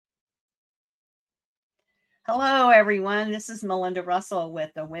Hello, everyone. This is Melinda Russell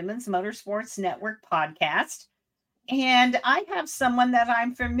with the Women's Motorsports Network podcast. And I have someone that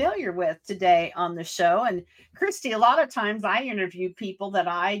I'm familiar with today on the show. And Christy, a lot of times I interview people that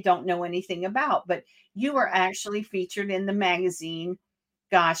I don't know anything about, but you were actually featured in the magazine.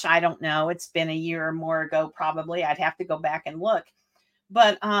 Gosh, I don't know. It's been a year or more ago, probably. I'd have to go back and look.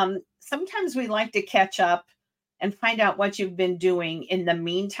 But sometimes we like to catch up and find out what you've been doing in the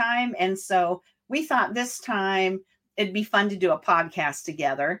meantime. And so we thought this time it'd be fun to do a podcast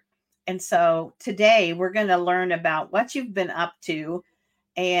together. And so today we're going to learn about what you've been up to.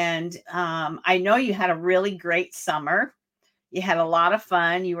 And I know you had a really great summer. You had a lot of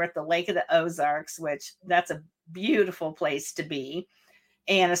fun. You were at the Lake of the Ozarks, which that's a beautiful place to be.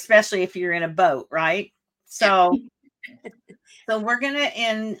 And especially if you're in a boat, right? So we're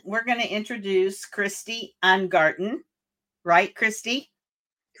gonna introduce Christy Ungarten, right, Christy?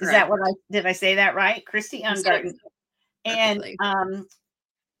 Is that Correct. what I say that right? Christy Ungarten. And Perfectly.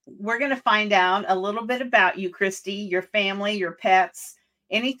 we're gonna find out a little bit about you, Christy, your family, your pets,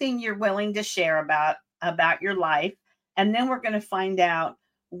 anything you're willing to share about your life. And then we're gonna find out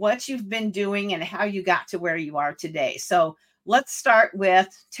what you've been doing and how you got to where you are today. So let's start with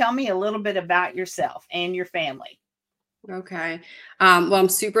tell me a little bit about yourself and your family. Okay. Well, I'm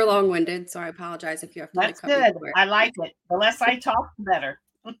super long-winded, so I apologize if you have to That's cut me good. short. I like it. The less I talk, the better.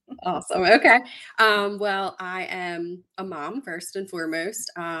 Awesome. Okay. Well, I am a mom first and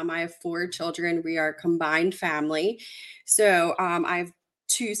foremost. I have four children. We are a combined family. So I have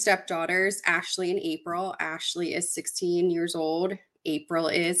two stepdaughters, Ashley and April. Ashley is 16 years old. April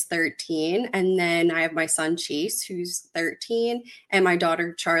is 13. And then I have my son Chase, who's 13, and my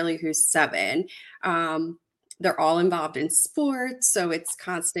daughter Charlie, who's 7. They're all involved in sports, so it's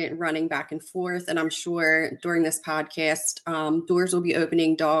constant running back and forth. And I'm sure during this podcast, doors will be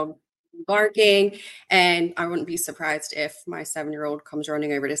opening, dog barking, and I wouldn't be surprised if my 7-year-old comes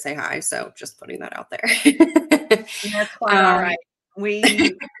running over to say hi. So just putting that out there. That's quite all um, right.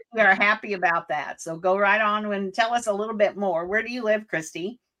 We are happy about that. So go right on and tell us a little bit more. Where do you live,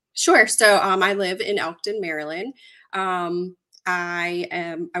 Christy? Sure. So I live in Elkton, Maryland.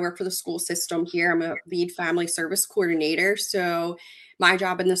 I work for the school system here. I'm a lead family service coordinator. So my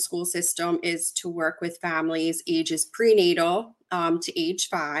job in the school system is to work with families ages prenatal to age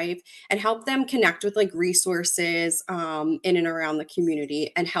 5 and help them connect with like resources in and around the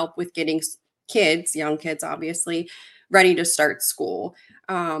community and help with getting kids, young kids, obviously, ready to start school.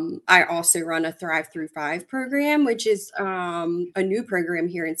 I also run a Thrive Through 5 program, which is a new program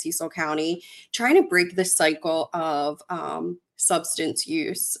here in Cecil County, trying to break the cycle of substance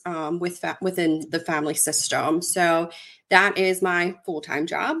use within the family system. So that is my full-time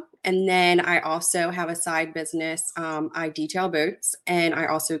job. And then I also have a side business. I detail boats and I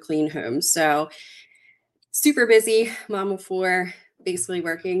also clean homes. So super busy, mom of 4, basically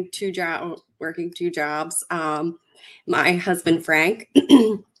working two jobs. My husband Frank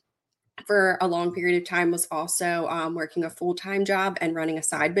for a long period of time was also working a full-time job and running a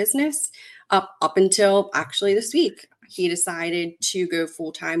side business up until actually this week. He decided to go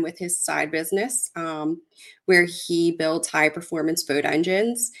full-time with his side business where he builds high performance boat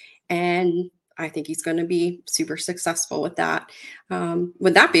engines, and I think he's going to be super successful with that.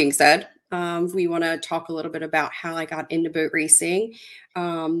 With that being said, we want to talk a little bit about how I got into boat racing.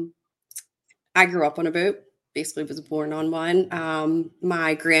 I grew up on a boat, basically was born on one.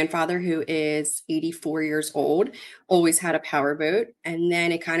 My grandfather, who is 84 years old, always had a power boat. And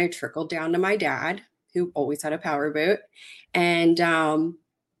then it kind of trickled down to my dad, who always had a power boat. And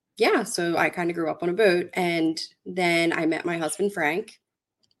yeah, so I kind of grew up on a boat. And then I met my husband, Frank,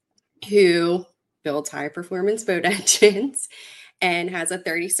 who builds high performance boat engines and has a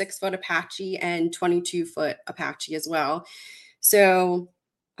 36-foot Apache and 22-foot Apache as well. So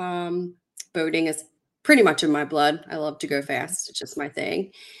boating is pretty much in my blood. I love to go fast. It's just my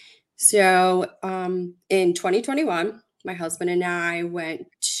thing. So in 2021, my husband and I went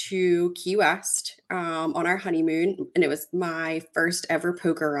to Key West on our honeymoon, and it was my first ever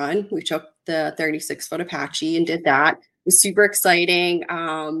poker run. We took the 36-foot Apache and did that. It was super exciting.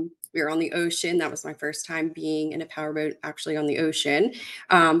 We were on the ocean. That was my first time being in a powerboat actually on the ocean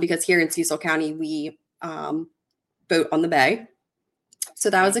because here in Cecil County, we boat on the bay.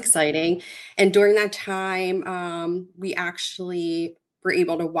 So that was exciting. And during that time, we actually were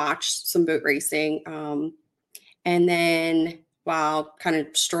able to watch some boat racing. And then while kind of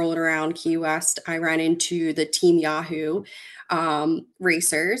strolling around Key West, I ran into the Team Yahoo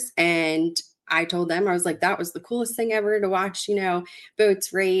racers. And I told them, I was like, that was the coolest thing ever to watch,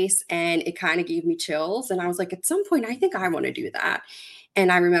 boats race. And it kind of gave me chills. And I was like, at some point, I think I want to do that.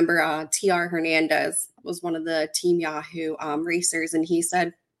 And I remember TR Hernandez was one of the Team Yahoo racers, and he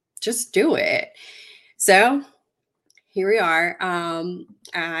said, just do it. So here we are.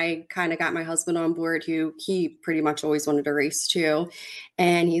 I kind of got my husband on board, who he pretty much always wanted to race too.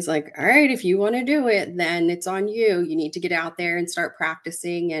 And he's like, all right, if you want to do it, then it's on you. You need to get out there and start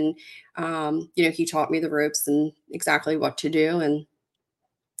practicing. And, he taught me the ropes and exactly what to do. And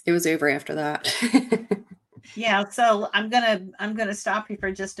it was over after that. Yeah. So I'm gonna stop you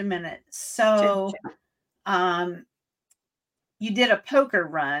for just a minute. So, you did a poker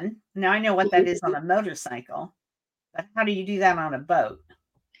run. Now I know what that is on a motorcycle, but how do you do that on a boat?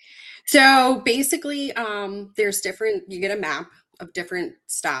 So basically, you get a map of different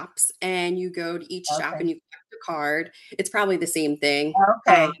stops, and you go to each stop and you collect the card. It's probably the same thing.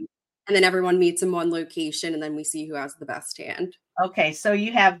 Okay. And then everyone meets in one location, and then we see who has the best hand. Okay. So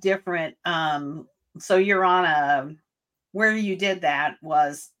you have different, so you're on where you did that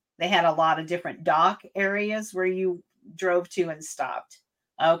they had a lot of different dock areas where you drove to and stopped.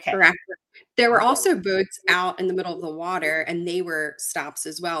 Okay. Correct. There were also boats out in the middle of the water, and they were stops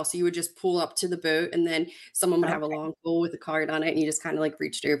as well. So you would just pull up to the boat, and then someone would have a long pole with a card on it, and you just kind of like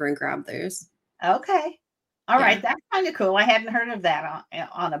reached over and grabbed those. Okay. All right. That's kind of cool. I hadn't heard of that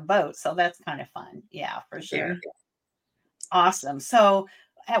on a boat. So that's kind of fun. Yeah, for sure. Yeah. Awesome. So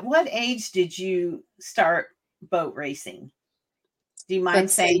at what age did you start boat racing? Do you mind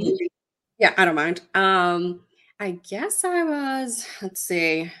saying? Yeah, I don't mind. I guess I was, let's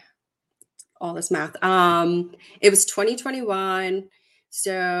see, all this math. It was 2021,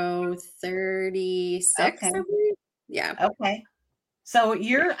 so 36. Okay. Yeah. Okay. So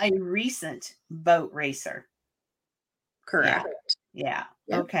you're a recent boat racer. Correct. Yeah.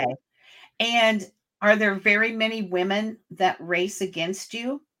 Yep. Okay. And are there very many women that race against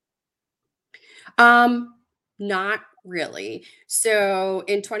you? Not really. So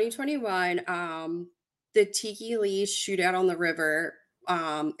in 2021, the Tiki Lee Shootout on the River,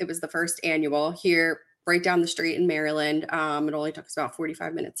 it was the first annual here right down the street in Maryland. It only took us about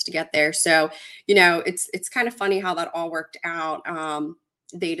 45 minutes to get there. So, it's kind of funny how that all worked out.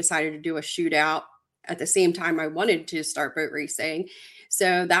 They decided to do a shootout at the same time I wanted to start boat racing.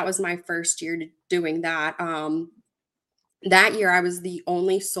 So that was my first year doing that. That year, I was the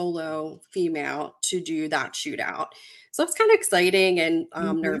only solo female to do that shootout. So it's kind of exciting and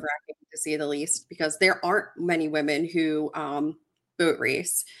nerve-wracking to say the least, because there aren't many women who boat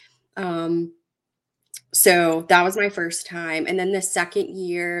race. So that was my first time. And then the second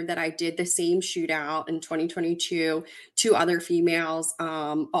year that I did the same shootout in 2022, two other females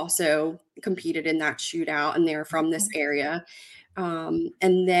also competed in that shootout, and they were from this area. And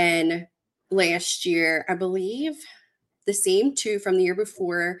then last year, I believe the same two from the year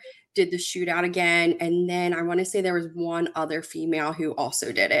before did the shootout again. And then I want to say there was one other female who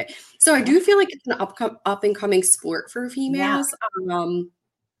also did it. So I do feel like it's an up and coming sport for females. Yeah.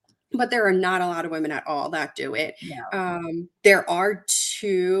 But there are not a lot of women at all that do it. Yeah. There are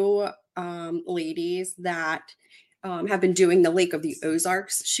two ladies that have been doing the Lake of the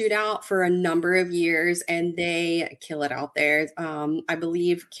Ozarks shootout for a number of years, and they kill it out there. I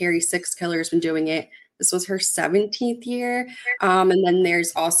believe Carrie Six Killer has been doing it. This was her 17th year. And then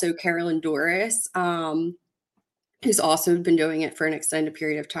there's also Carolyn Doris, who's also been doing it for an extended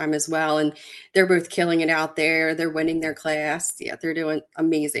period of time as well. And they're both killing it out there. They're winning their class. Yeah, they're doing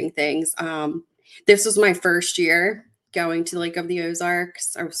amazing things. This was my first year going to the Lake of the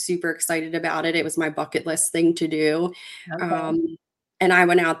Ozarks. I was super excited about it. It was my bucket list thing to do. Okay. And I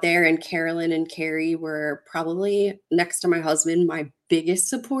went out there, and Carolyn and Carrie were probably, next to my husband, my biggest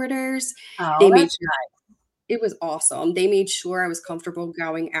supporters. Oh, they made nice. It was awesome. They made sure I was comfortable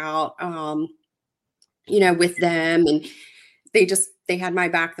going out, with them, and they had my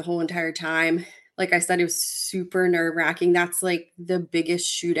back the whole entire time. Like I said, it was super nerve-wracking. That's like the biggest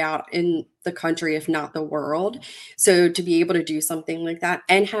shootout in the country, if not the world. So to be able to do something like that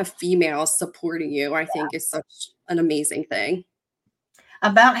and have females supporting you, I think is such an amazing thing.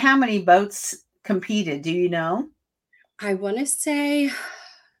 About how many boats competed, do you know? I want to say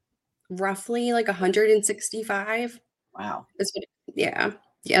roughly like 165. Wow. Yeah.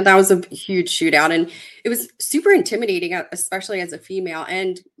 Yeah, that was a huge shootout, and it was super intimidating, especially as a female.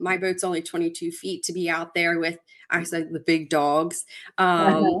 And my boat's only 22 feet to be out there with, I said, the big dogs,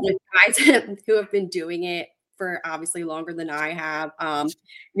 with guys who have been doing it for obviously longer than I have.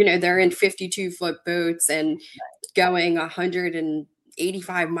 They're in 52-foot boats and going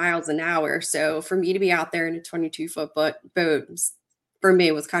 185 miles an hour. So for me to be out there in a 22-foot boat, for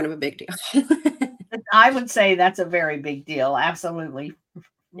me, was kind of a big deal. I would say that's a very big deal. Absolutely.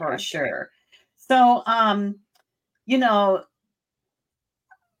 For sure. So,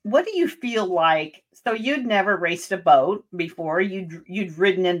 what do you feel like? So you'd never raced a boat before. You'd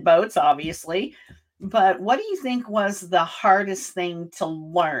ridden in boats, obviously. But what do you think was the hardest thing to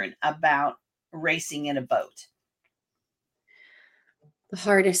learn about racing in a boat? The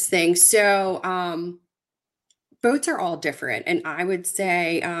hardest thing. So, boats are all different. And I would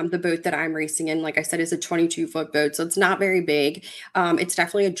say the boat that I'm racing in, like I said, is a 22-foot boat. So it's not very big. It's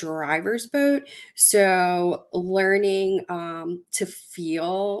definitely a driver's boat. So learning to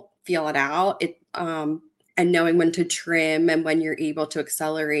feel it out, and knowing when to trim and when you're able to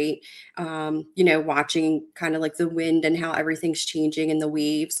accelerate, watching kind of like the wind and how everything's changing in the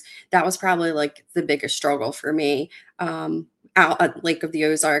waves. That was probably like the biggest struggle for me. Out at Lake of the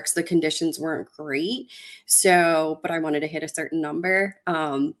Ozarks, the conditions weren't great. So, but I wanted to hit a certain number.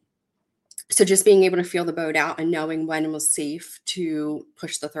 So just being able to feel the boat out and knowing when it was safe to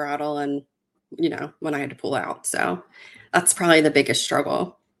push the throttle and, when I had to pull out. So that's probably the biggest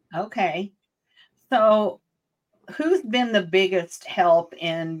struggle. Okay. So who's been the biggest help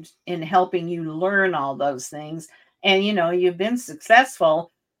in helping you learn all those things? And you've been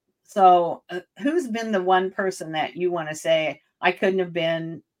successful. So who's been the one person that you want to say, I couldn't have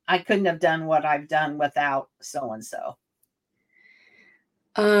done what I've done without so and so?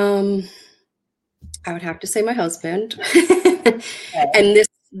 Um, I would have to say my husband. Okay. and this,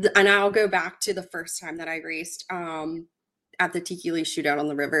 and I'll go back to the first time that I raced at the Tiki Lee shootout on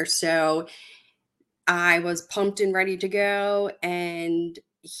the river. So I was pumped and ready to go, and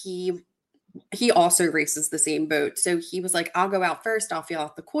he also races the same boat. So he was like, I'll go out first, I'll feel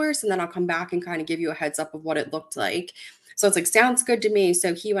out the course, and then I'll come back and kind of give you a heads up of what it looked like. So it's like, sounds good to me.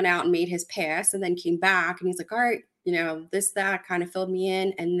 So he went out and made his pass and then came back and he's like, all right, this, that kind of filled me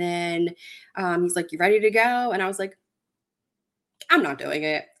in. And then he's like, you ready to go? And I was like, I'm not doing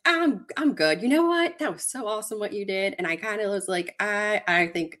it. I'm good. You know what? That was so awesome what you did. And I kind of was like, I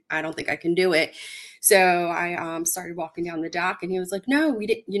don't think I can do it. So I started walking down the dock and he was like, no, we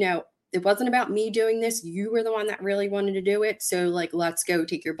didn't, it wasn't about me doing this. You were the one that really wanted to do it. So like, let's go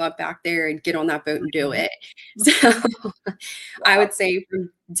take your butt back there and get on that boat and do it. So I would say from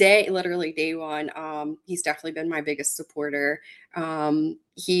literally day one, he's definitely been my biggest supporter.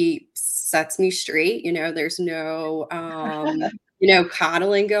 He sets me straight. There's no,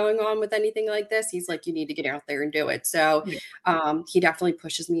 coddling going on with anything like this. He's like, you need to get out there and do it. So he definitely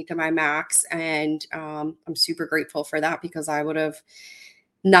pushes me to my max. And I'm super grateful for that because I would have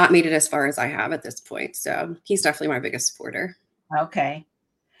not made it as far as I have at this point. So he's definitely my biggest supporter. Okay.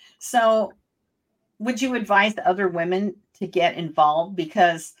 So would you advise other women to get involved?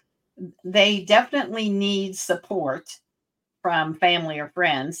 Because they definitely need support from family or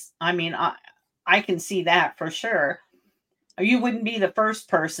friends. I mean, I can see that for sure. You wouldn't be the first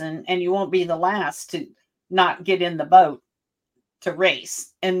person and you won't be the last to not get in the boat to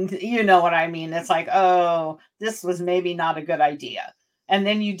race. And you know what I mean? It's like, oh, this was maybe not a good idea. And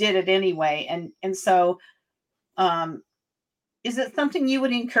then you did it anyway. And so is it something you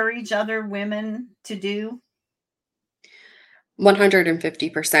would encourage other women to do?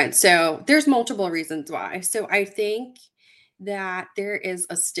 150%. So there's multiple reasons why. So I think that there is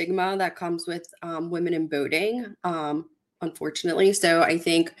a stigma that comes with women in boating, unfortunately. So I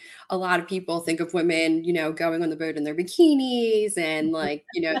think a lot of people think of women, going on the boat in their bikinis and like,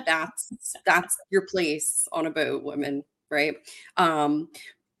 that's your place on a boat, women, right?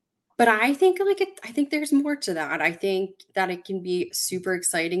 But I think I think there's more to that. I think that it can be super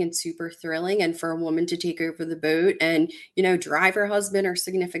exciting and super thrilling. And for a woman to take over the boat and, drive her husband or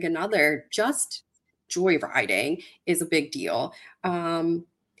significant other, just joyriding is a big deal.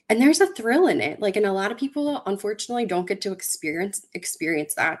 And there's a thrill in it. Like, and a lot of people unfortunately don't get to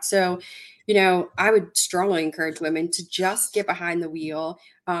experience that. So, I would strongly encourage women to just get behind the wheel,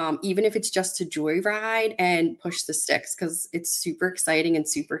 even if it's just to joyride and push the sticks, because it's super exciting and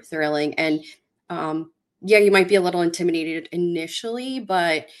super thrilling. And yeah, you might be a little intimidated initially,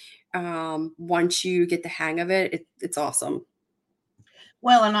 but once you get the hang of it, it's awesome.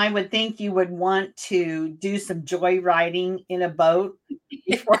 Well, and I would think you would want to do some joyriding in a boat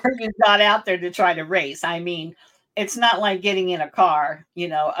before you got out there to try to race. I mean, it's not like getting in a car,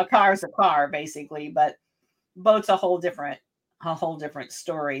 a car is a car basically, but boat's a whole different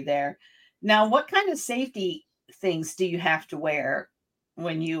story there. Now, what kind of safety things do you have to wear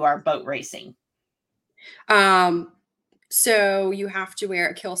when you are boat racing? Um, so you have to wear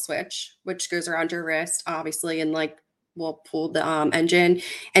a kill switch, which goes around your wrist, obviously, and like will pull the engine.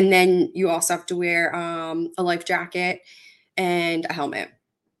 And then you also have to wear a life jacket and a helmet.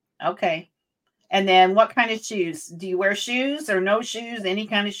 Okay. And then what kind of shoes? Do you wear shoes or no shoes? Any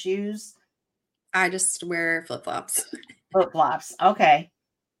kind of shoes? I just wear flip flops. Flip flops. Okay.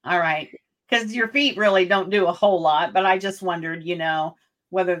 All right. Because your feet really don't do a whole lot, but I just wondered,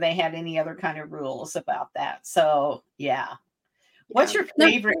 whether they had any other kind of rules about that. So, yeah. What's Yeah. your No,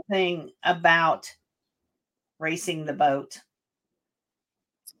 favorite thing about racing the boat?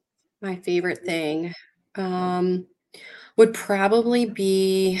 my favorite thing would probably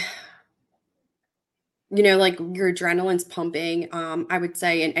be, like your adrenaline's pumping. I would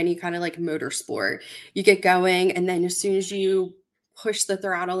say in any kind of like motorsport, you get going, and then as soon as you push the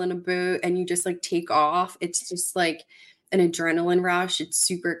throttle in a boat and you just like take off, it's just like an adrenaline rush. It's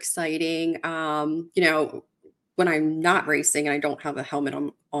super exciting. When I'm not racing and I don't have a helmet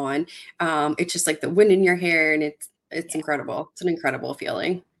on, it's just like the wind in your hair, and it's Yeah. incredible. It's an incredible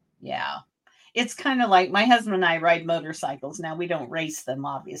feeling. Yeah. It's kind of like my husband and I ride motorcycles. Now we don't race them,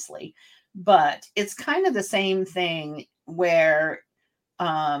 obviously, but it's kind of the same thing where,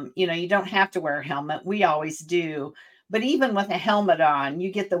 you don't have to wear a helmet. We always do. But even with a helmet on,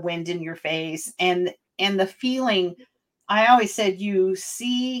 you get the wind in your face and the feeling. I always said you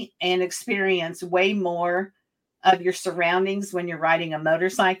see and experience way more of your surroundings when you're riding a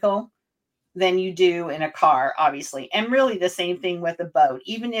motorcycle than you do in a car, obviously. And really the same thing with a boat.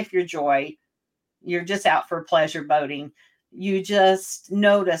 Even if you're just out for pleasure boating, you just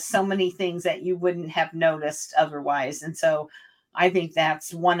notice so many things that you wouldn't have noticed otherwise. And so I think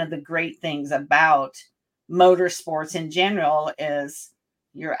that's one of the great things about motorsports in general is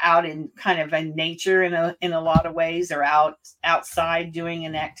you're out in kind of in nature in a lot of ways, or outside doing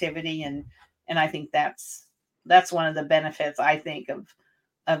an activity, and I think that's one of the benefits I think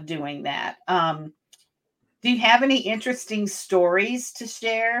of doing that. Do you have any interesting stories to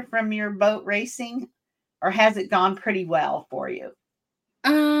share from your boat racing, or has it gone pretty well for you?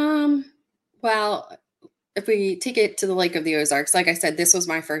 Um, well, if we take it to the Lake of the Ozarks, like I said, this was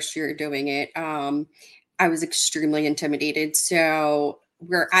my first year doing it. I was extremely intimidated. So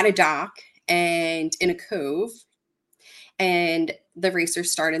we're at a dock and in a cove, and the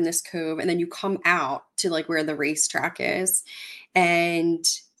racers start in this cove, and then you come out to like where the racetrack is. And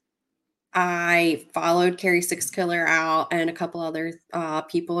I followed Carrie Six Killer out and a couple other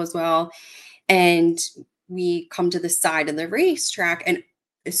people as well. And we come to the side of the racetrack. And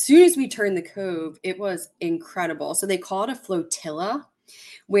as soon as we turned the cove, it was incredible. So they call it a flotilla,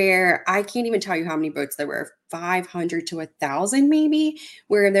 where I can't even tell you how many boats there were, 500 to 1,000 maybe,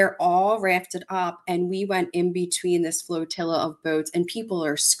 where they're all rafted up. And we went in between this flotilla of boats, and people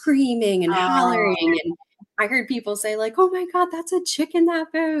are screaming and hollering. Oh, And I heard people say, like, oh my God, that's a chick in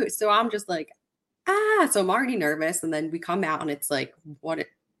that boat. So I'm just like, so I'm already nervous. And then we come out and it's like, what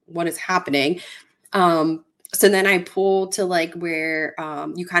is happening? So then I pull to like where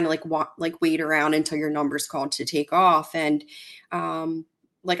you kind of like walk, like wait around until your number's called to take off. And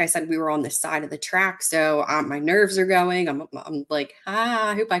like I said, we were on the side of the track, so my nerves are going. I'm like,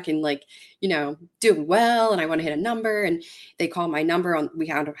 I hope I can like, do well, and I want to hit a number. And they call my number on. We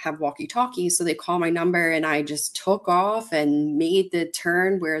had to have walkie talkies, so they call my number, and I just took off and made the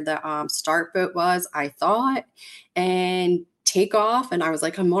turn where the start boat was, I thought, and take off. And I was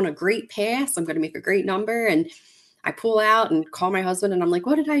like, I'm on a great pass. I'm going to make a great number. And I pull out and call my husband, and I'm like,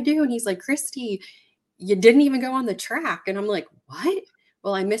 what did I do? And he's like, Christy, you didn't even go on the track. And I'm like, what?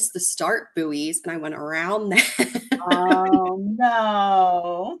 Well, I missed the start buoys and I went around that. oh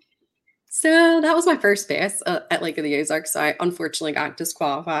no. So that was my first pass at Lake of the Ozarks. So I unfortunately got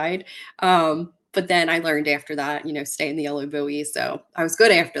disqualified. But then I learned after that, stay in the yellow buoy. So I was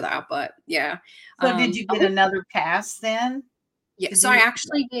good after that. But yeah. So did you get another pass then? Yeah. So I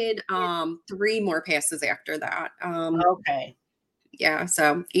actually did 3 more passes after that. Okay. Yeah.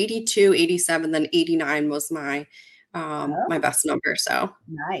 So 82, 87, then 89 was my my Oh, best number. So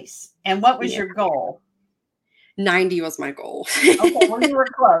nice. And what was yeah, your goal? 90 was my goal. Okay, well, you were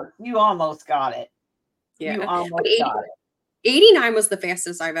close. You almost got it. You Yeah. But almost got it. 89 was the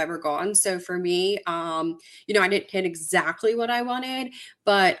fastest I've ever gone. So for me, I didn't hit exactly what I wanted,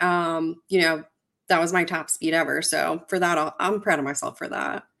 but that was my top speed ever. So for that, I'm proud of myself for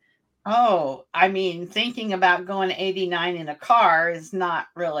that. Oh, I mean, thinking about going 89 in a car is not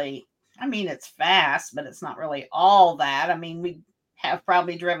really, I mean, it's fast, but it's not really all that. I mean, we have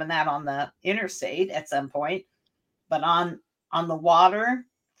probably driven that on the interstate at some point, but on the water,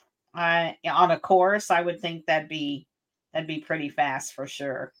 on a course, I would think that'd be pretty fast for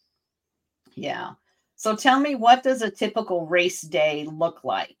sure. Yeah. So tell me, what does a typical race day look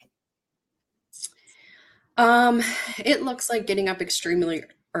like? Um, it looks like getting up extremely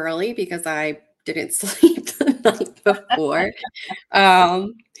early because I didn't sleep the night before.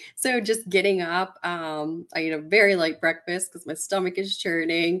 Um, so just getting up, I eat a very light breakfast because my stomach is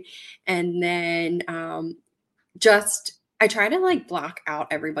churning, and then just I try to like block out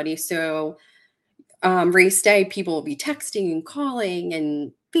everybody. So race day, people will be texting and calling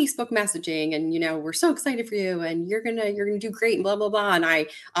and Facebook messaging and, we're so excited for you and you're gonna do great and blah, blah, blah. And I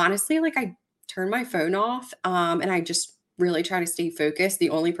honestly, like, I turn my phone off, and I just really try to stay focused. The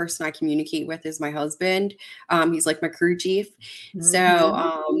only person I communicate with is my husband. He's like my crew chief. So,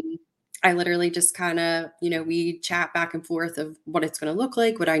 Mhm. I literally just kind of, we chat back and forth of what it's going to look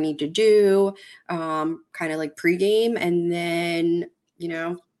like, what I need to do, kind of like pregame. And then,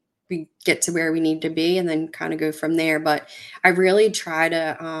 we get to where we need to be and then kind of go from there. But I really try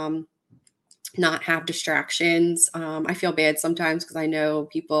to not have distractions. I feel bad sometimes because I know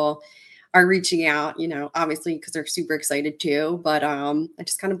people are reaching out, obviously because they're super excited too. But I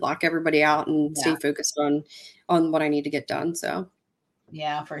just kind of block everybody out and Yeah. stay focused on what I need to get done. So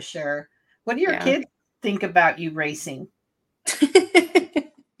Yeah, for sure. What do your yeah. kids think about you racing?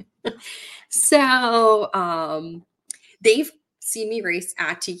 So they've seen me race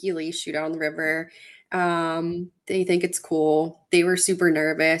at Tiki Lee Shootout on the River. They think it's cool. They were super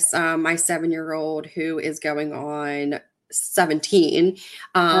nervous. My 7-year-old, who is going on 17,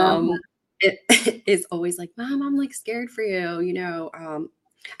 Uh-huh. it is always like, Mom, I'm like scared for you.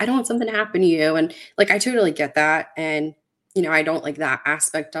 I don't want something to happen to you. And like, I totally get that. And, I don't like that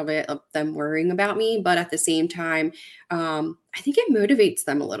aspect of it, of them worrying about me. But at the same time, I think it motivates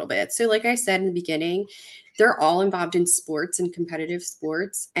them a little bit. So, like I said in the beginning, they're all involved in sports and competitive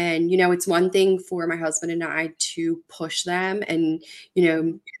sports. And, it's one thing for my husband and I to push them and,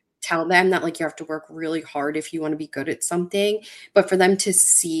 tell them that like you have to work really hard if you want to be good at something. But for them to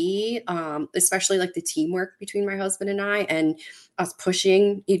see, especially like the teamwork between my husband and I, and us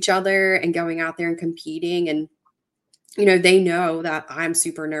pushing each other and going out there and competing, and they know that I'm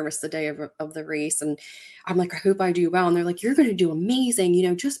super nervous the day of the race, and I'm like, I hope I do well, and they're like, you're going to do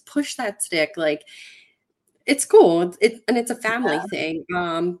amazing, just push that stick. Like, it's cool. And it's a family thing.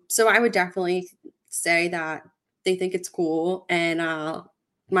 So I would definitely say that they think it's cool. And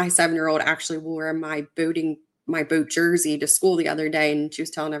my 7-year-old actually wore my boat jersey to school the other day, and she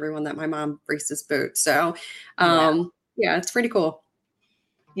was telling everyone that my mom races boats. So Yeah. yeah, it's pretty cool.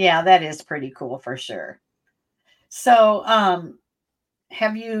 Yeah, that is pretty cool for sure. So,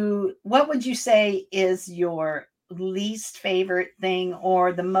 what would you say is your least favorite thing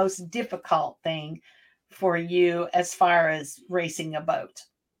or the most difficult thing for you as far as racing a boat?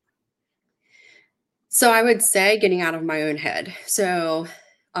 So I would say getting out of my own head. So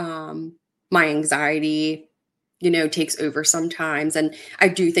um my anxiety, takes over sometimes. And I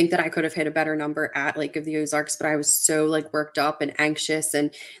do think that I could have hit a better number at Lake of the Ozarks, but I was so like worked up and anxious.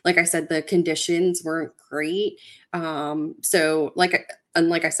 And like I said, the conditions weren't great. So like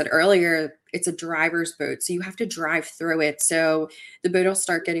I said earlier, it's a driver's boat. So you have to drive through it. So the boat will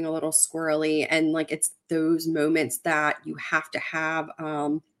start getting a little squirrely. And like it's those moments that you have to have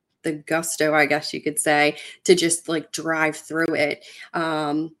the gusto, I guess you could say, to just like drive through it.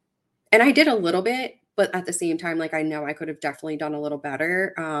 And I did a little bit, but at the same time, like I know I could have definitely done a little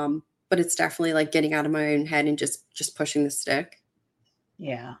better. But it's definitely like getting out of my own head and just pushing the stick.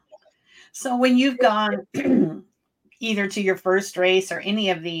 Yeah. So when you've gone either to your first race or any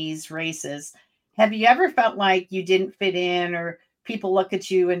of these races, have you ever felt like you didn't fit in or people look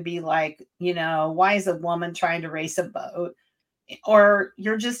at you and be like, why is a woman trying to race a boat? Or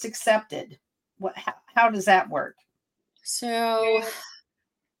you're just accepted? How does that work? So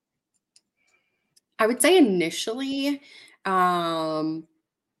I would say initially, um,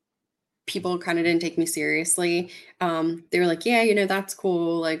 people kind of didn't take me seriously. They were like, yeah, that's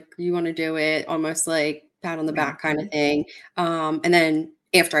cool. Like, you want to do it, almost like pat on the back kind of Mhm. thing. And then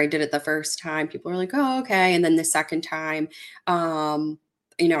after I did it the first time, people were like, oh, okay. And then the second time, um,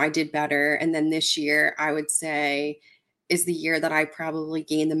 I did better. And then this year, I would say, is the year that I probably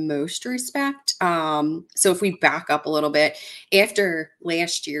gained the most respect. So if we back up a little bit, after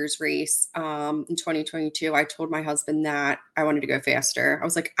last year's race in 2022, I told my husband that I wanted to go faster. I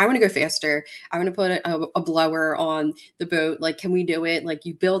was like, I want to go faster. I want to put a blower on the boat. Like, can we do it? Like,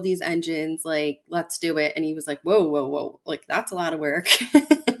 you build these engines, like, let's do it. And he was like, whoa, whoa, whoa. Like, that's a lot of work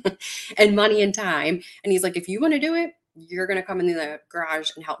and money and time. And he's like, if you want to do it, you're going to come in the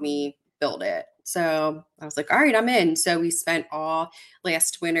garage and help me build it. So I was like, all right, I'm in. So we spent all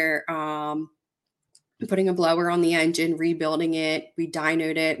last winter putting a blower on the engine, rebuilding it. We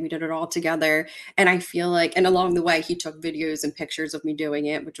dynoed it. We did it all together. And I feel like, and along the way, he took videos and pictures of me doing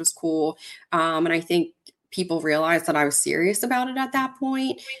it, which was cool. And I think people realized that I was serious about it at that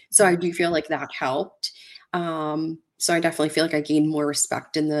point. So I do feel like that helped. So I definitely feel like I gained more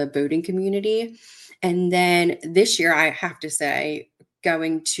respect in the boating community. And then this year, I have to say,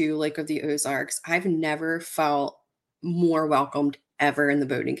 going to Lake of the Ozarks, I've never felt more welcomed ever in the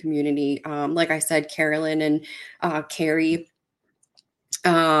boating community. Like I said, Carolyn and Carrie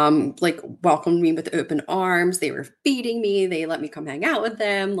like welcomed me with open arms. They were feeding me. They let me come hang out with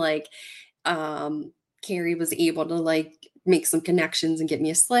them. Like Carrie was able to like make some connections and get me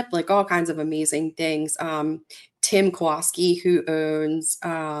a slip, like all kinds of amazing things. Tim Kowalski, who owns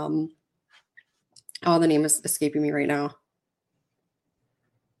oh, the name is escaping me right now.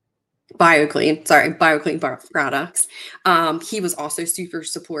 BioClean products. He was also super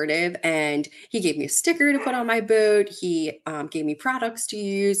supportive, and he gave me a sticker to put on my boat. He gave me products to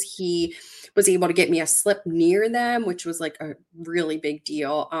use. He was able to get me a slip near them, which was like a really big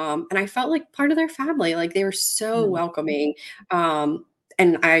deal. And I felt like part of their family. Like they were so welcoming. And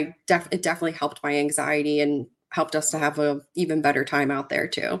it definitely helped my anxiety and helped us to have a even better time out there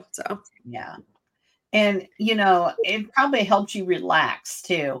too. So yeah. And, you know, it probably helped you relax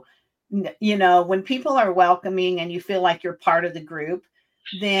too. You know, when people are welcoming and you feel like you're part of the group,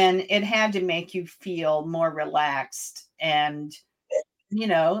 then it had to make you feel more relaxed and, you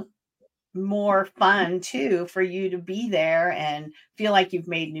know, more fun too for you to be there and feel like you've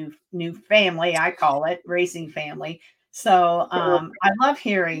made new family. I call it racing family. So I love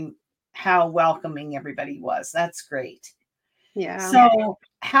hearing how welcoming everybody was. That's great. yeah. So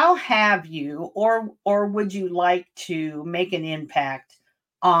how have you or would you like to make an impact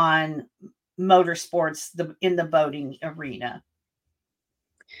on motorsports in the boating arena?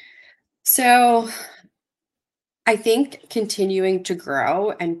 So I think continuing to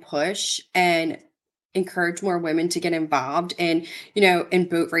grow and push and encourage more women to get involved in, in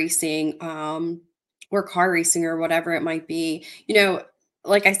boat racing, or car racing or whatever it might be.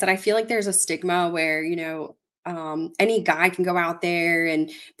 Like I said, I feel like there's a stigma where, any guy can go out there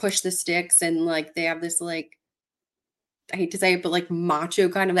and push the sticks, and like they have this like, I hate to say it, but like macho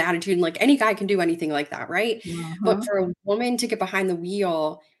kind of attitude, and like any guy can do anything like that, right? But Mhm. for a woman to get behind the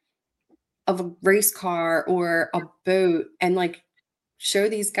wheel of a race car or a boat and like show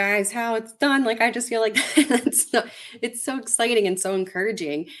these guys how it's done, like I just feel like it's so exciting and so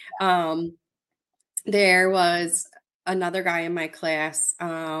encouraging. There was another guy in my class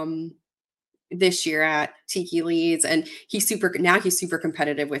this year at Tiki Lee's, and he's super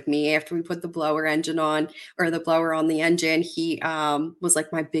competitive with me. After we put the blower engine on, or the blower on the engine, he was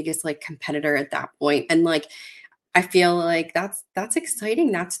like my biggest like competitor at that point. And like I feel like that's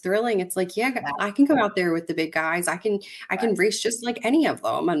exciting, that's thrilling. It's like, yeah, Yeah, I can go out there with the big guys. I can right. race just like any of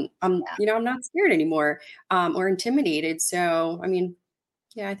them, and I'm not scared anymore, or intimidated. So I mean,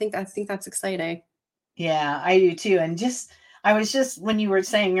 yeah, I think that's exciting. Yeah, I do too. And I was just, when you were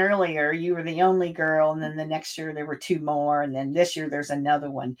saying earlier, you were the only girl, and then the next year there were two more, and then this year there's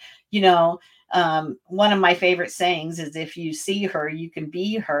another one. You know, one of my favorite sayings is if you see her, you can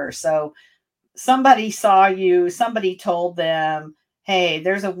be her. So somebody saw you, somebody told them, hey,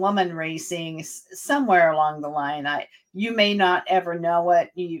 there's a woman racing somewhere along the line. You may not ever know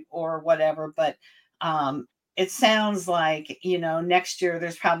it, or whatever, but it sounds like, next year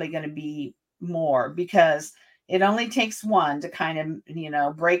there's probably going to be more, because it only takes one to kind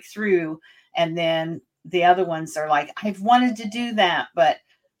of, break through, and then the other ones are like, I've wanted to do that, but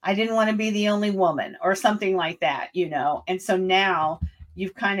I didn't want to be the only woman or something like that. And so now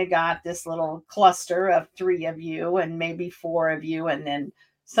you've kind of got this little cluster of three of you and maybe four of you. And then,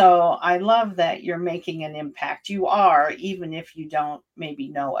 so I love that you're making an impact. You are, even if you don't maybe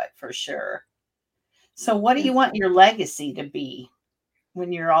know it for sure. So, what do Yeah. you want your legacy to be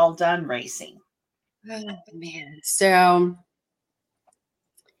when you're all done racing? Oh, man. So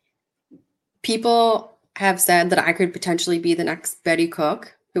people have said that I could potentially be the next Betty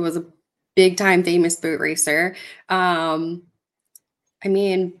Cook, who was a big time famous boat racer. I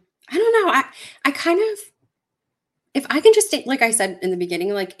mean, I don't know. I kind of, if I can just take, like I said in the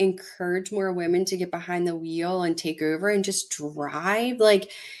beginning, like encourage more women to get behind the wheel and take over and just drive.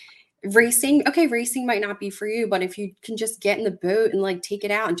 Like racing, okay, racing might not be for you, but if you can just get in the boat and like take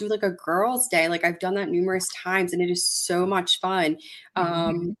it out and do like a girls' day, like I've done that numerous times and it is so much fun.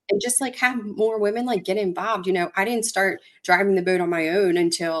 Mhm. And just like have more women like get involved. I didn't start driving the boat on my own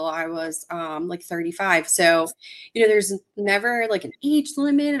until I was like 35. So, there's never like an age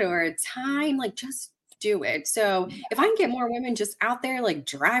limit or a time, like just do it. So if I can get more women just out there like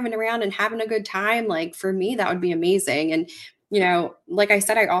driving around and having a good time, like for me, that would be amazing. And like I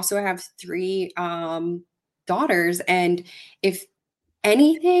said, I also have three daughters. And if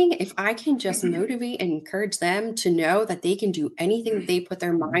anything, if I can just motivate and encourage them to know that they can do anything that they put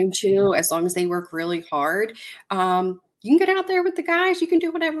their mind to, as long as they work really hard, you can get out there with the guys, you can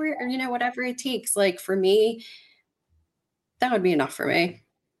do whatever, whatever it takes. Like for me, that would be enough for me.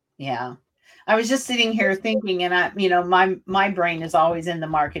 Yeah. I was just sitting here thinking, and my brain is always in the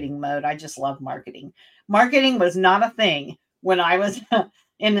marketing mode. I just love marketing. Marketing was not a thing when I was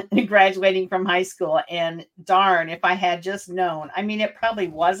in graduating from high school. And darn, if I had just known, I mean, it probably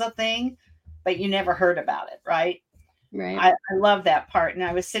was a thing, but you never heard about it, right? Right. I love that part. And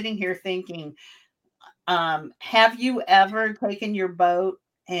I was sitting here thinking, have you ever taken your boat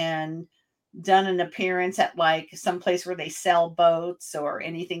and done an appearance at like some place where they sell boats or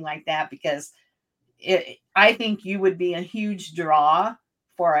anything like that? Because I think you would be a huge draw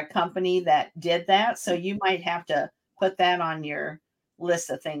for a company that did that. So you might have to put that on your list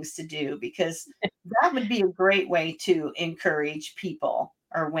of things to do, because that would be a great way to encourage people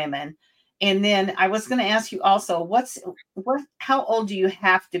or women. And then I was going to ask you also, how old do you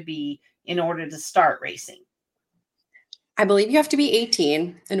have to be in order to start racing? I believe you have to be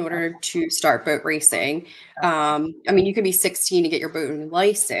 18 in order to start boat racing. I mean, you could be 16 to get your boating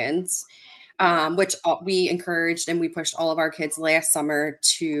license, which we encouraged and we pushed all of our kids last summer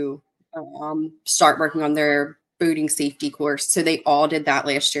to start working on their boating safety course. So they all did that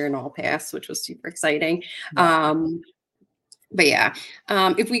last year and all passed, which was super exciting. But yeah,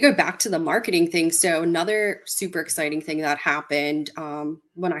 if we go back to the marketing thing, so another super exciting thing that happened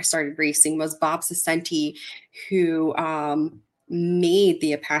when I started racing was Bob Sicenti, who made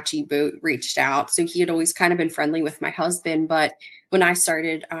the Apache boat, reached out. So he had always kind of been friendly with my husband, but when I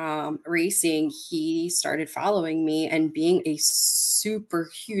started racing, he started following me and being a super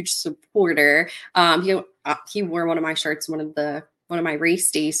huge supporter. He wore one of my shirts, one of my race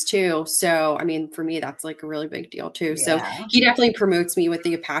days too. So, I mean, for me, that's like a really big deal too. Yeah. So he definitely promotes me with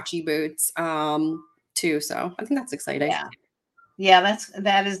the Apache boots too. So I think that's exciting. Yeah,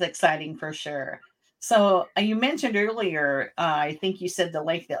 that is exciting for sure. So you mentioned earlier, I think you said the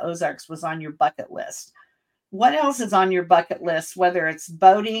Lake of the Ozarks was on your bucket list. What else is on your bucket list, whether it's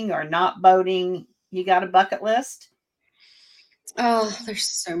boating or not boating? You got a bucket list? Oh, there's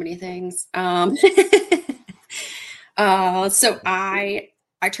so many things. So I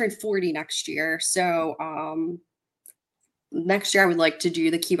turned 40 next year. So next year I would like to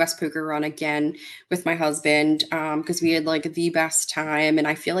do the Key West poker run again with my husband, because we had like the best time, and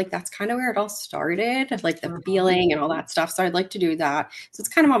I feel like that's kind of where it all started, like the feeling and all that stuff. So I'd like to do that. So it's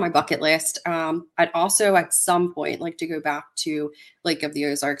kind of on my bucket list. I'd also at some point like to go back to Lake of the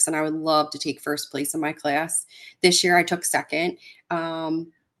Ozarks, and I would love to take first place in my class. This year I took second,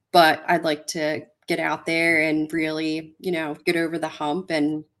 but I'd like to get out there and really, get over the hump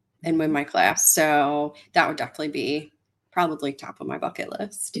and win my class. So that would definitely be probably top of my bucket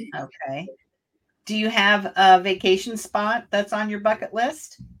list. Okay. Do you have a vacation spot that's on your bucket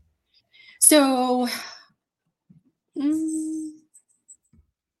list? So,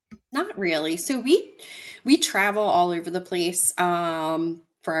 not really. So we travel all over the place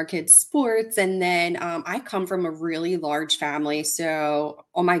for our kids' sports, and then I come from a really large family. So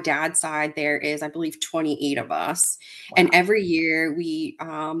on my dad's side, there is, I believe, 28 of us, and every year we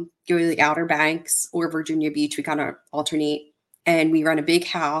go to the Outer Banks or Virginia Beach. We kind of alternate. And we run a big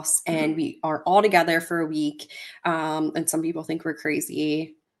house, and we are all together for a week. And some people think we're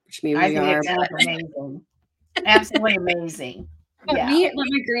crazy, which maybe we are. It sounds amazing. Absolutely amazing. But Yeah. my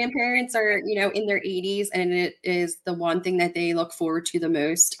grandparents are, in their 80s, and it is the one thing that they look forward to the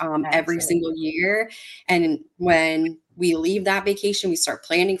most every single year. And when we leave that vacation, we start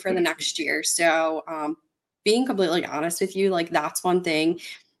planning for the next year. So being completely honest with you, like that's one thing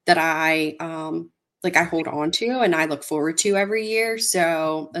that I hold on to and I look forward to every year.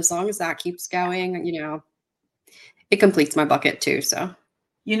 So as long as that keeps going, it completes my bucket too. So,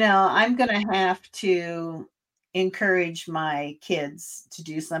 I'm going to have to encourage my kids to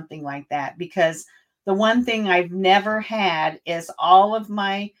do something like that, because the one thing I've never had is all of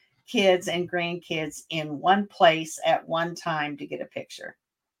my kids and grandkids in one place at one time to get a picture.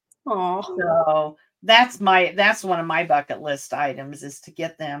 So that's one of my bucket list items, is to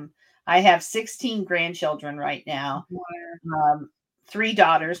get them. I have 16 grandchildren right now. 3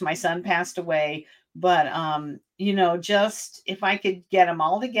 daughters. My son passed away, but just if I could get them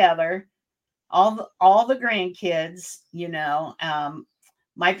all together, all the grandkids,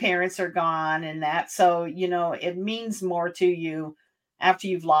 my parents are gone and that. So, it means more to you after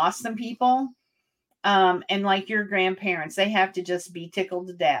you've lost some people. And like your grandparents, they have to just be tickled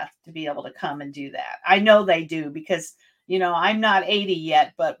to death to be able to come and do that. I know they do, because, I'm not 80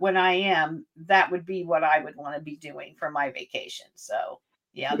 yet, but when I am, that would be what I would want to be doing for my vacation. So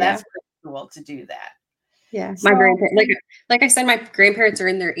that's pretty cool to do that. Yeah. My grandparents, like I said, my grandparents are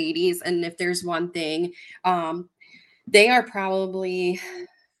in their 80s. And if there's one thing, they are probably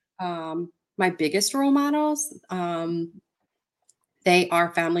my biggest role models. They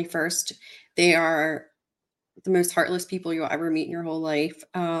are family first. They are the most heartless people you'll ever meet in your whole life.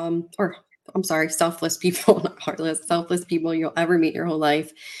 Or I'm sorry, selfless people, not heartless, selfless people you'll ever meet in your whole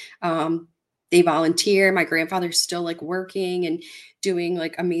life. They volunteer. My grandfather's still like working and doing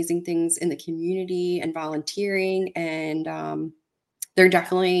like amazing things in the community and volunteering. And they're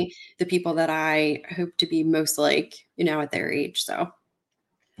definitely the people that I hope to be most like, at their age. So,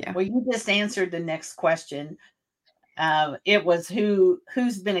 yeah. Well, you just answered the next question. It was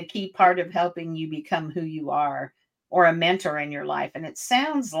who's been a key part of helping you become who you are, or a mentor in your life. And it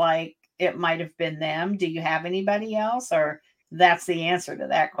sounds like it might have been them. Do you have anybody else, or that's the answer to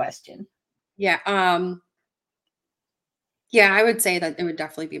that question? Yeah. Yeah, I would say that it would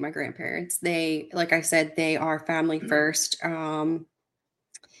definitely be my grandparents. They, like I said, they are family first.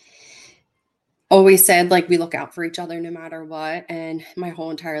 Always said like we look out for each other no matter what. And my whole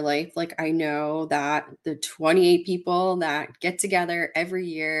entire life, like I know that the 28 people that get together every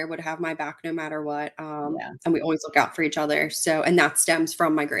year would have my back no matter what. Yeah. And we always look out for each other. So, and that stems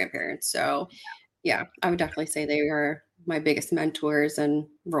from my grandparents. So, yeah, I would definitely say they are my biggest mentors and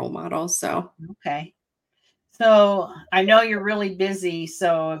role models. So, Okay. So I know you're really busy,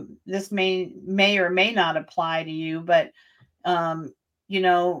 so this may or may not apply to you, but um, you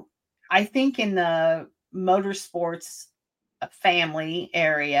know, I think in the motorsports family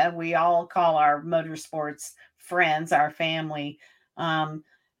area, we all call our motorsports friends our family. Um,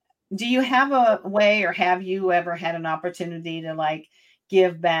 do you have a way, or have you ever had an opportunity to like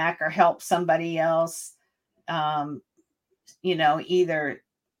give back or help somebody else? Um, either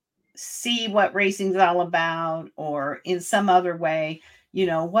see what racing's all about, or in some other way,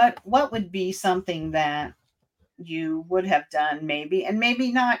 what would be something that you would have done, maybe, and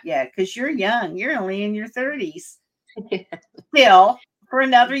maybe not yet, because you're young, you're only in your 30s still, for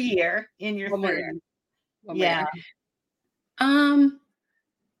another year in your one more year. 30s. One more Yeah. year. Um,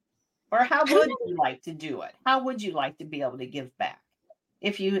 Or how I don't would you like to do it? How would you like to be able to give back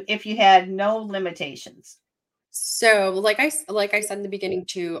if you had no limitations? So, like I said in the beginning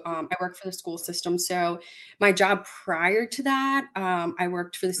too, I work for the school system. So, my job prior to that, I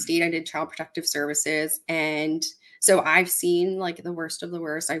worked for the state. I did child protective services, and so I've seen like the worst of the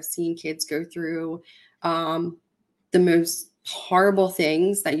worst. I've seen kids go through um, the most horrible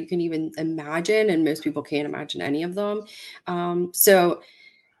things that you can even imagine, and most people can't imagine any of them. So,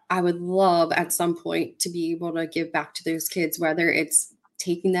 I would love at some point to be able to give back to those kids, whether it's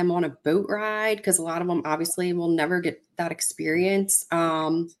taking them on a boat ride, because a lot of them obviously will never get that experience,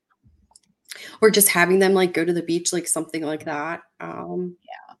 or just having them like go to the beach, like something like that. I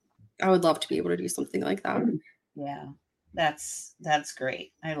would love to be able to do something like that. Yeah, that's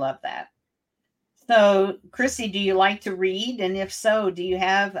great. I love that. So, Chrissy, do you like to read? And if so, do you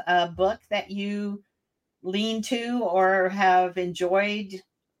have a book that you lean to or have enjoyed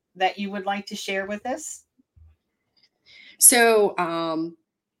that you would like to share with us? So,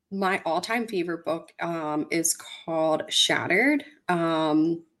 my all-time favorite book is called Shattered.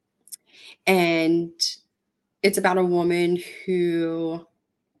 And it's about a woman who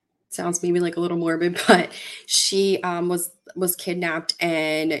sounds maybe like a little morbid, but she was kidnapped,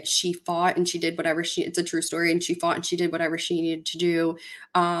 and she fought and she did whatever she it's a true story, and she fought and she did whatever she needed to do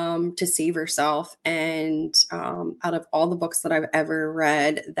to save herself. And out of all the books that I've ever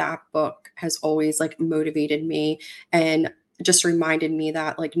read, that book has always like motivated me and just reminded me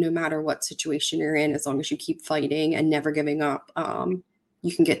that like no matter what situation you're in, as long as you keep fighting and never giving up,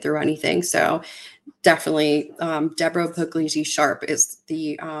 you can get through anything. So definitely, Deborah Puglisi Sharp is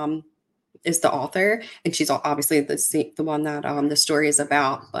the author, and she's obviously the one that the story is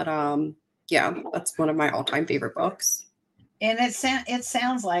about. But yeah, that's one of my all time favorite books. And it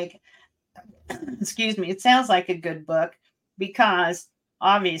sounds like, excuse me, it sounds like a good book, because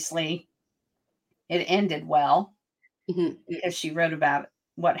obviously it ended well, Mhm. because she wrote about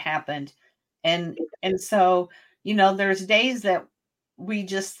what happened. And so, there's days that we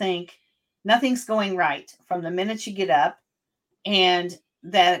just think nothing's going right from the minute you get up, and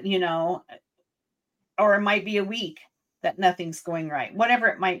that, or it might be a week that nothing's going right, whatever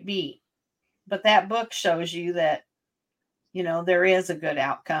it might be. But that book shows you that, there is a good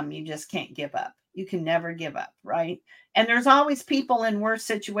outcome. You just can't give up. You can never give up, right? And there's always people in worse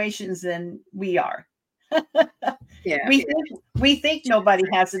situations than we are. Yeah, we think nobody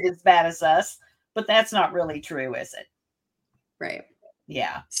has it as bad as us, but that's not really true, is it? right.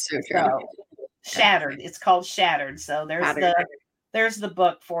 Yeah. So true. So Shattered. It's called Shattered. So Shattered. there's the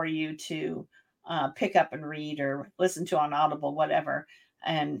book for you to pick up and read, or listen to on Audible, whatever,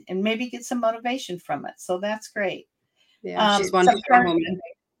 and maybe get some motivation from it. So that's great. Yeah, she's one So strong woman.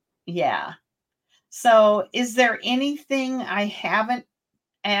 yeah. So is there anything I haven't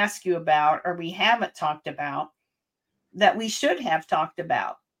ask you about, or we haven't talked about, that we should have talked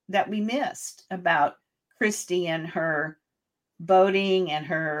about, that we missed about Christy and her boating and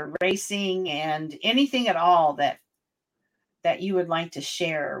her racing, and anything at all that you would like to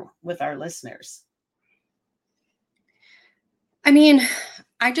share with our listeners? I mean,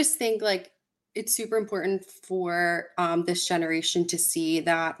 I just think like it's super important for this generation to see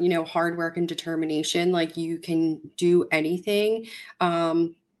that, you know, hard work and determination, like you can do anything.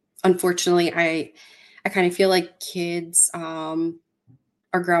 Unfortunately, I kind of feel like kids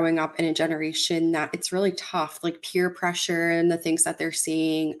are growing up in a generation that it's really tough, like peer pressure and the things that they're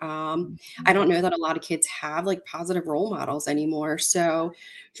seeing. I don't know that a lot of kids have like positive role models anymore. So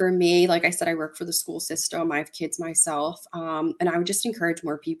for me, like I said, I work for the school system. I have kids myself. And I would just encourage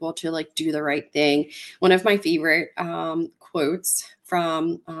more people to like do the right thing. One of my favorite quotes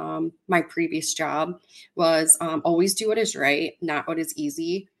from my previous job was always do what is right, not what is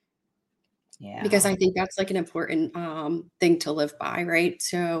easy. Because Yeah. I think that's like an important thing to live by, right?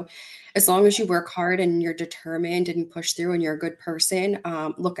 So as long as you work hard and you're determined and you push through and you're a good person,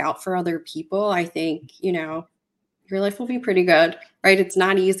 look out for other people. I think, you know, your life will be pretty good, right? It's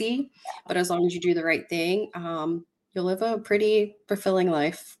not easy, but as long as you do the right thing, you'll live a pretty fulfilling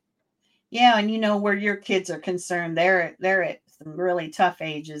life. Yeah, and where your kids are concerned, they're at some really tough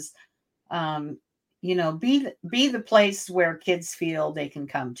ages. Um, be the place where kids feel they can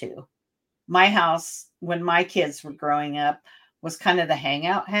come to. My house, when my kids were growing up, was kind of the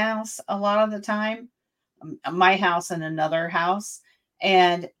hangout house a lot of the time. My house and another house,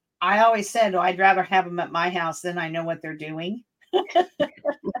 and I always said, "Oh, I'd rather have them at my house than I know what they're doing."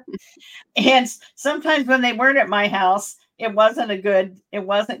 And sometimes when they weren't at my house, it wasn't good,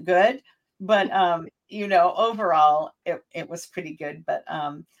 but overall it was pretty good. But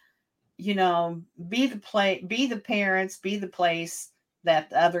be the parents, be the place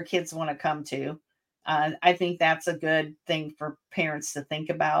that the other kids want to come to. I think that's a good thing for parents to think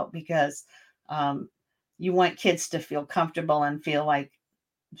about, because um, you want kids to feel comfortable and feel like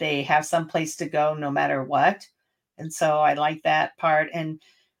they have some place to go no matter what. And so I like that part. And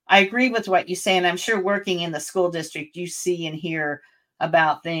I agree with what you say. And I'm sure working in the school district, you see and hear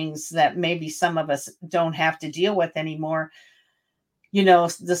about things that maybe some of us don't have to deal with anymore.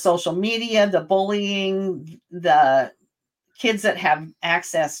 The social media, the bullying, the kids that have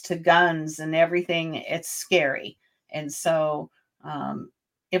access to guns and everything, it's scary. And so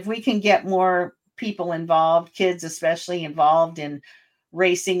if we can get more people involved, kids especially involved in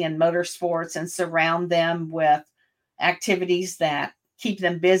racing and motorsports, and surround them with activities that keep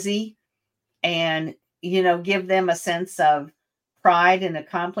them busy, and give them a sense of pride and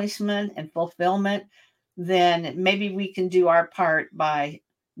accomplishment and fulfillment, then maybe we can do our part by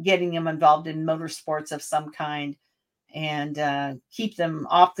getting them involved in motorsports of some kind, and keep them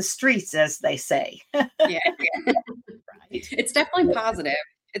off the streets, as they say. Yeah. Right. It's definitely positive.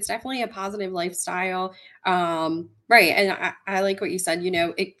 It's definitely a positive lifestyle. Right. And I like what you said, you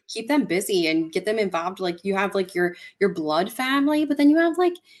know, it keep them busy and get them involved. Like you have like your blood family, but then you have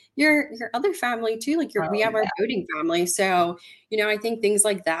like your other family too. Like we Oh have our yeah. voting family. So, you know, I think things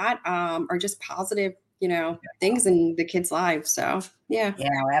like that are just positive, you know, things in the kids' lives. So yeah.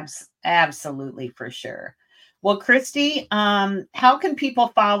 Yeah, absolutely, for sure. Well, Christy, how can people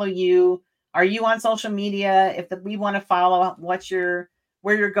follow you? Are you on social media? If we want to follow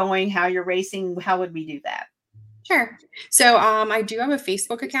where you're going, how you're racing, how would we do that? Sure. So I do have a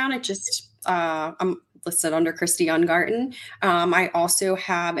Facebook account. It just I'm listed under Christy Ungarten. I also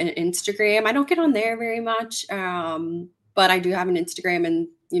have an Instagram. I don't get on there very much, but I do have an Instagram, and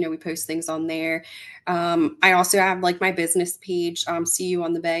you know we post things on there. I also have like my business page, See You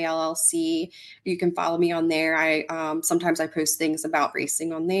on the Bay LLC. You can follow me on there. I sometimes I post things about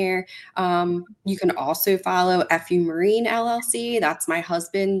racing on there. You can also follow FU Marine LLC. That's my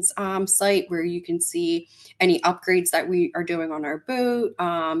husband's site, where you can see any upgrades that we are doing on our boat.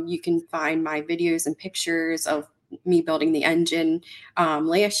 You can find my videos and pictures of me building the engine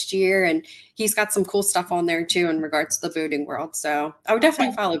last year. And he's got some cool stuff on there too in regards to the boating world. So I would Okay.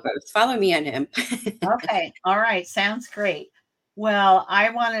 definitely follow both. Follow me and him. Okay. All right. Sounds great. Well, I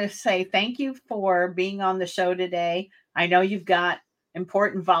want to say thank you for being on the show today. I know you've got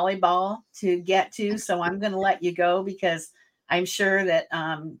important volleyball to get to, so I'm going to let you go, because I'm sure that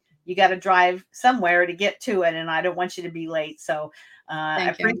you got to drive somewhere to get to it, and I don't want you to be late. So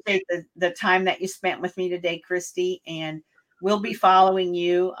I Thank you. appreciate the time that you spent with me today, Christy, and we'll be following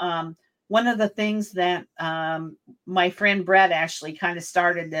you. One of the things that my friend Brett actually kind of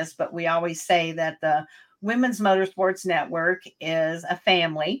started this, but we always say that the Women's Motorsports Network is a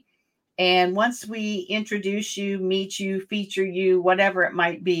family, And once we introduce you, meet you, feature you, whatever it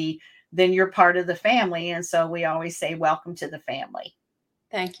might be, then you're part of the family. And so we always say, welcome to the family.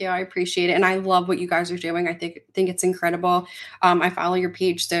 Thank you. I appreciate it. And I love what you guys are doing. I think it's incredible. I follow your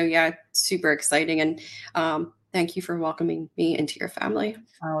page. So yeah, super exciting. And thank you for welcoming me into your family.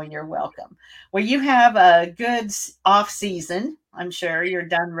 Oh, you're welcome. Well, you have a good off season. I'm sure you're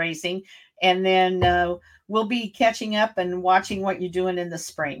done racing. And then we'll be catching up and watching what you're doing in the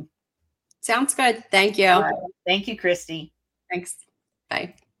spring. Sounds good. Thank you. All right. Thank you, Christy. Thanks.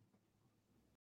 Bye.